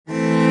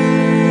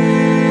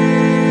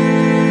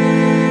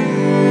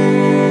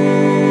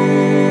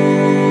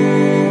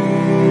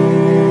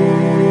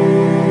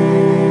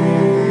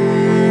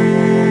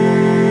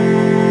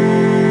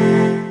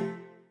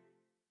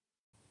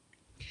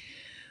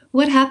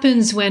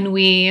happens when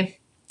we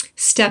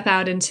step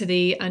out into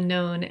the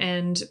unknown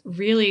and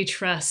really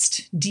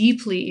trust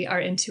deeply our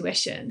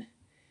intuition?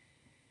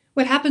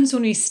 What happens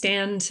when we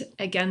stand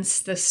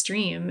against the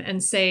stream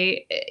and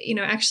say,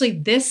 actually,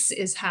 this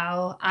is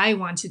how I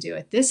want to do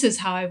it. This is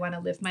how I want to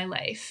live my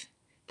life.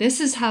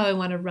 This is how I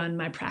want to run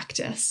my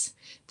practice.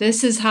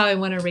 This is how I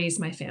want to raise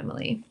my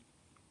family.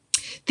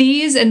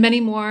 These and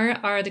many more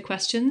are the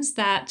questions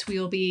that we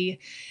will be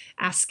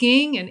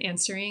asking and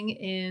answering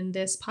in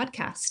this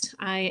podcast.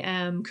 I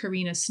am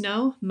Karina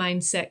Snow,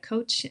 mindset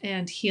coach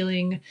and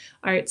healing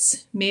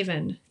arts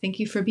maven. Thank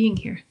you for being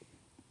here.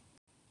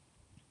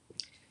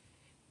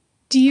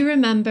 Do you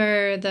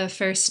remember the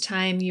first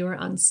time you were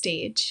on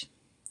stage?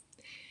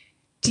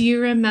 Do you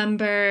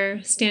remember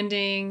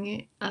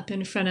standing up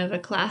in front of a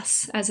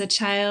class as a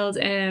child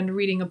and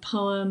reading a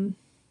poem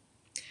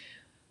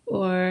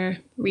or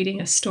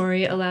reading a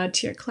story aloud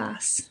to your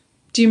class?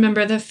 Do you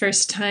remember the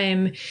first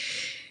time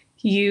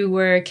you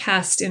were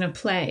cast in a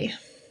play?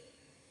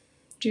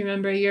 Do you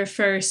remember your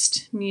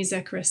first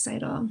music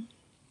recital?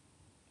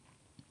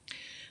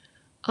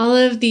 All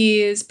of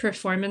these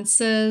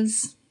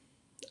performances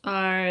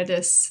are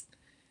this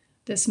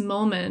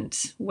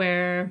moment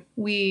where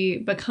we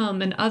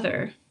become an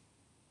other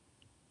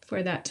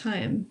for that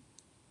time.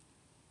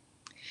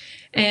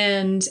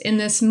 And in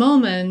this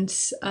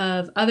moment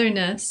of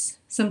otherness,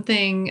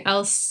 something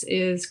else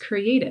is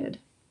created.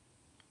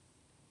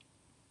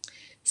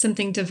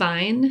 Something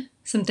divine,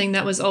 something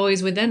that was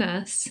always within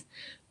us,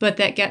 but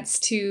that gets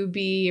to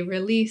be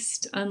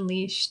released,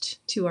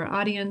 unleashed to our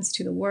audience,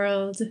 to the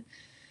world,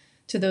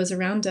 to those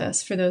around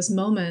us for those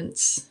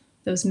moments,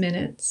 those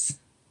minutes,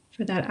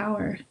 for that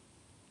hour.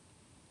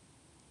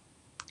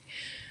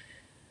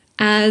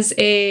 As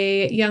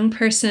a young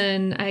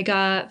person, I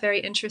got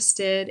very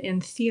interested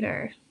in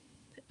theater,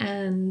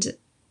 and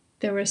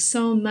there was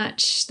so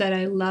much that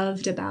I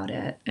loved about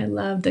it. I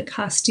loved the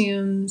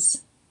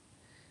costumes.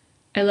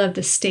 I loved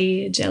the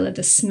stage. I loved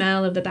the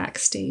smell of the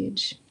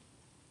backstage.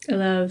 I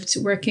loved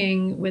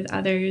working with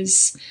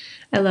others.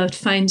 I loved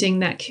finding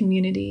that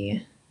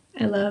community.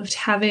 I loved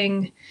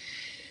having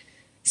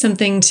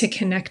something to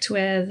connect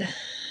with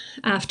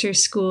after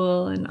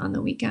school and on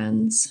the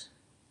weekends.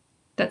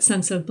 That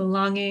sense of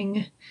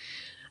belonging.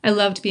 I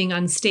loved being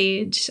on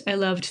stage. I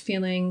loved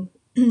feeling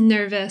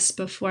nervous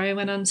before I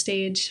went on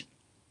stage.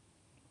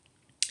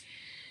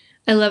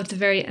 I loved the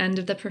very end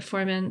of the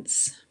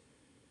performance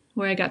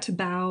where I got to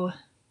bow.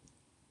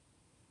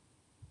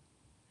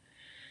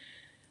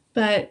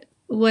 But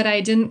what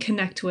I didn't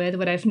connect with,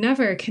 what I've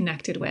never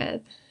connected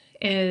with,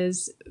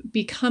 is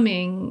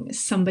becoming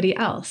somebody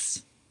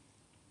else.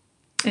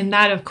 And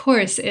that, of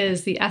course,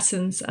 is the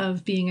essence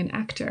of being an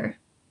actor,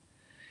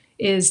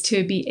 is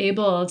to be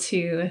able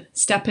to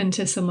step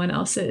into someone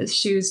else's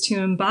shoes, to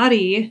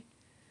embody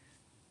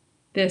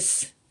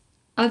this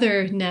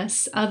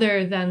otherness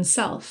other than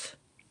self.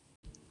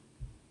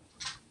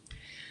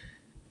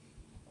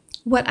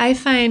 What I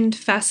find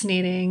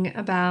fascinating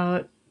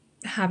about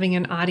having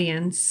an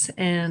audience,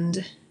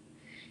 and,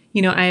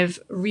 I've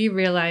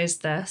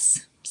re-realized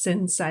this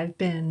since I've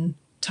been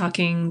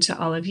talking to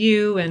all of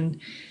you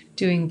and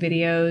doing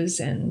videos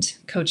and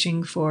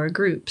coaching for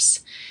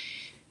groups,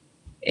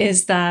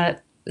 is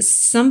that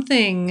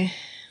something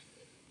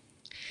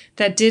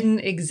that didn't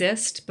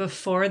exist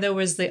before there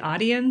was the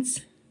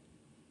audience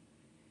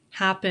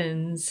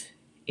happens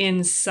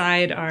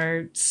inside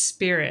our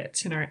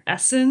spirit and our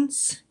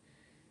essence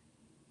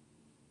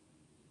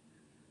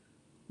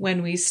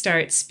when we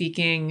start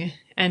speaking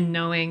and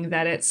knowing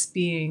that it's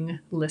being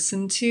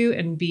listened to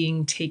and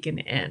being taken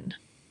in.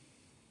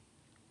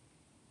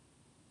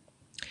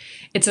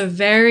 It's a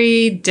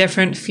very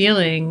different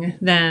feeling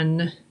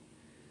than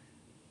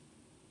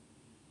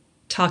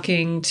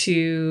talking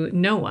to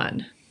no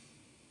one.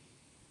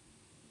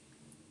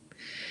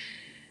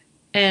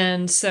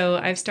 And so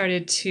I've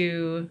started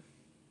to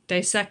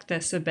dissect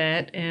this a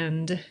bit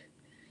and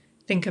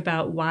think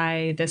about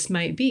why this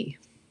might be.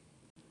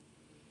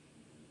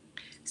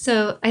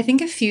 So I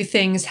think a few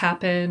things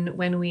happen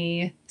when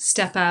we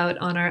step out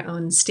on our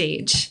own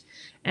stage.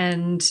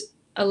 And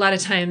a lot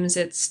of times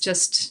it's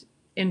just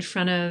in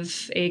front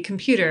of a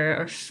computer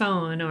or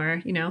phone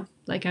or,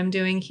 like I'm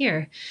doing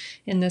here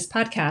in this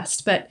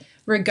podcast. But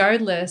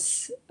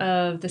regardless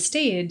of the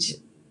stage,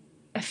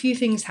 a few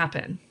things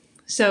happen.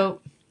 So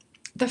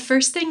the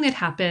first thing that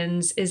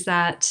happens is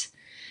that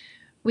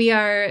we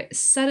are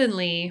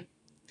suddenly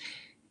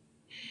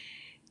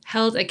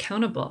held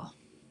accountable.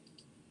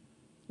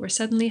 We're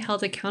suddenly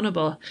held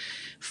accountable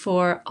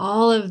for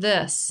all of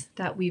this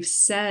that we've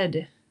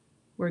said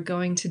we're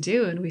going to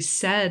do and we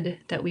said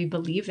that we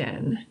believe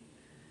in.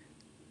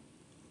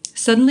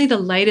 Suddenly the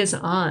light is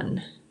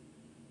on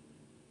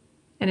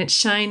and it's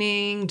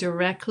shining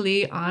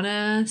directly on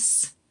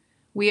us.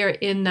 We are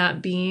in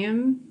that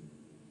beam.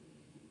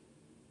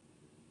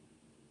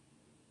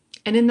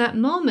 And in that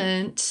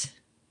moment,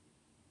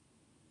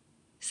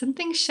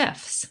 something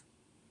shifts.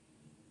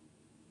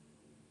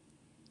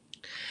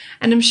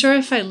 And I'm sure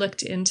if I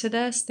looked into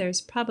this,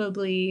 there's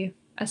probably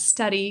a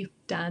study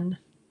done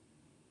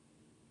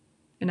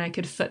and I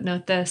could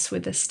footnote this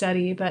with the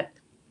study, but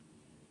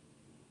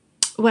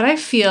what I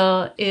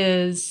feel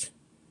is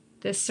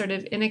this sort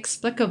of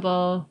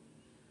inexplicable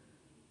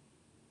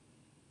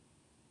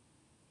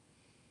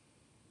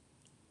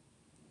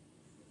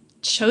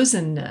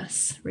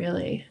chosenness,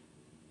 really.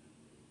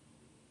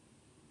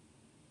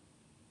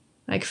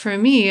 Like for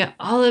me,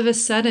 all of a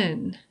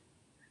sudden,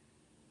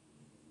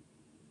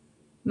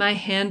 my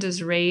hand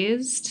is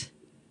raised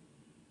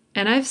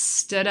and I've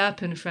stood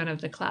up in front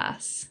of the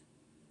class.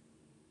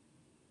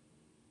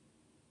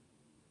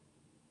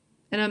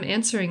 And I'm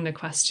answering the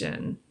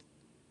question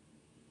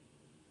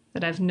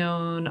that I've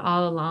known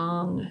all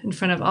along in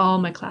front of all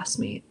my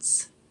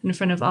classmates, in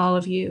front of all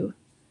of you.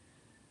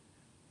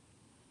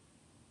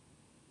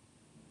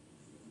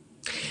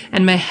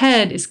 And my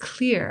head is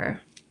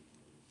clear.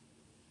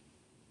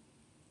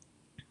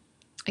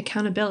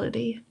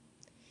 Accountability.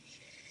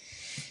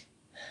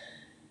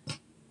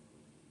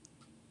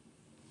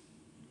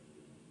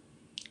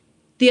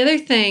 The other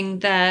thing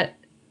that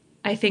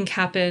I think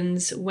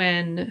happens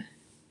when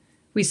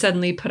we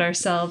suddenly put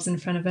ourselves in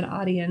front of an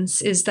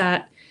audience is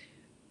that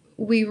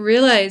we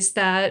realize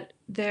that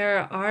there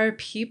are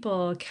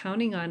people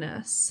counting on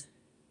us.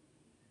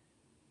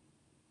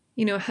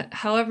 You know,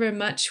 however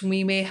much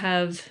we may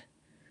have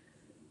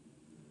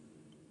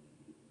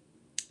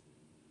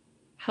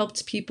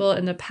helped people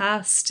in the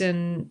past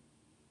and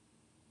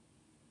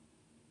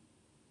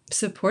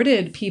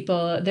supported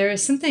people, there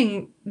is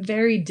something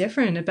very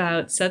different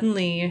about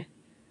suddenly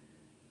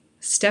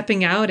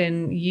stepping out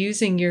and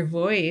using your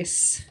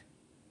voice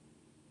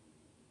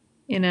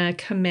in a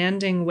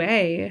commanding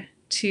way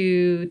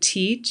to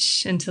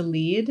teach and to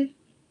lead.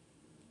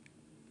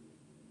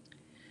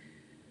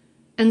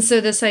 And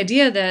so this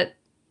idea that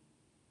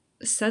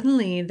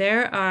suddenly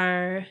there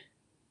are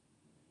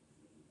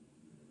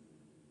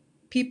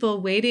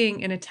people waiting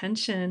in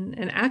attention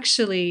and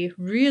actually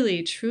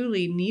really,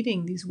 truly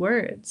needing these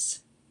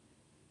words.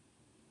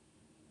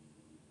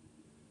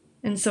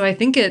 And so I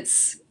think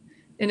it's,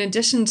 in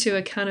addition to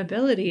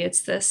accountability,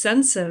 it's the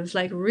sense of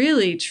like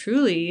really,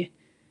 truly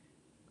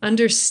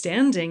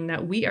understanding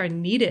that we are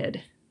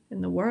needed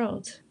in the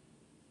world.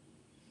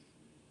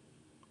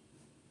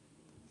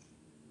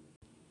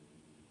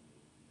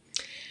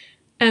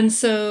 And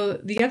so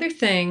the other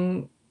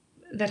thing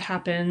that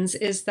happens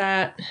is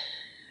that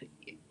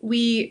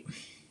we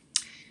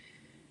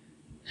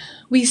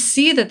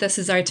see that this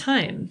is our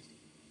time.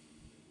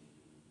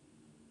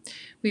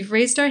 We've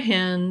raised our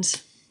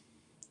hand,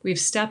 we've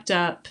stepped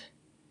up,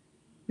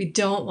 we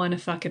don't want to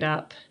fuck it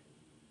up.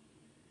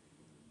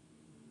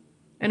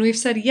 And we've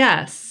said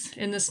yes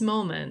in this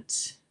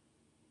moment.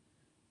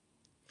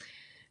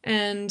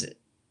 And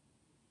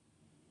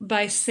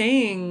by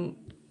saying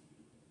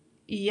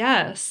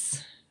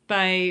yes,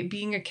 by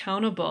being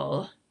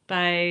accountable,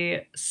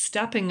 by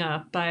stepping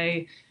up,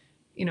 by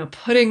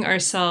putting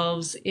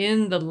ourselves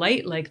in the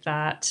light like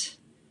that,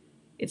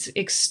 it's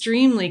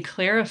extremely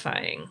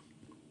clarifying.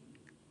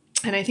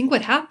 And I think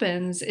what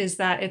happens is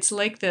that it's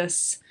like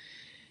this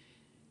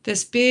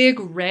big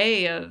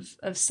ray of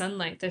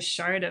sunlight, this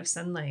shard of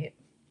sunlight,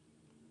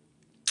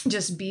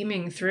 just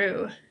beaming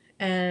through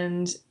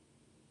and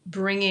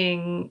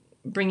bringing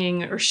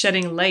or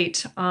shedding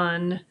light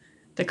on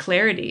the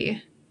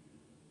clarity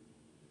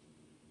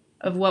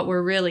of what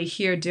we're really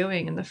here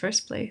doing in the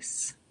first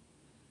place.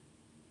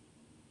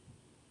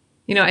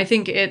 I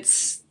think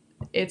it's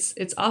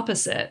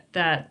opposite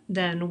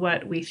than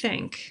what we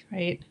think,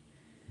 right?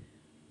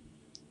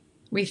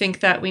 We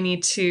think that we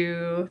need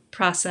to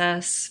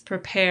process,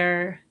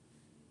 prepare,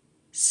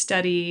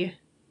 study,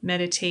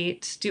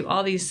 meditate, do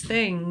all these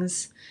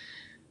things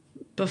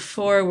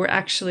before we're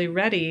actually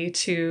ready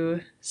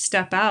to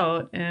step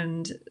out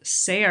and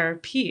say our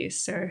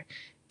piece or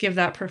give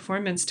that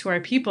performance to our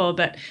people.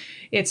 But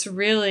it's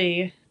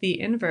really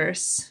the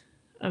inverse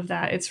of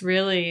that. It's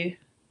really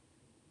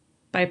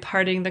by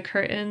parting the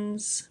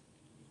curtains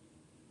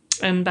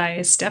and by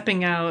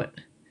stepping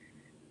out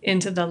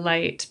into the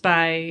light,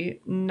 by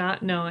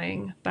not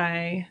knowing,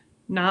 by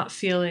not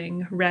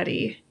feeling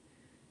ready,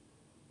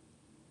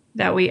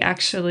 that we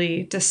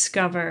actually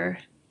discover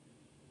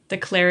the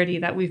clarity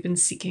that we've been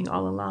seeking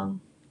all along.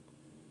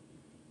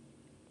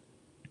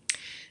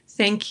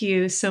 Thank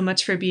you so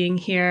much for being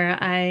here.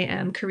 I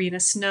am Karina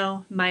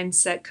Snow,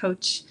 mindset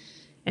coach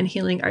and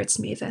healing arts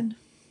maven.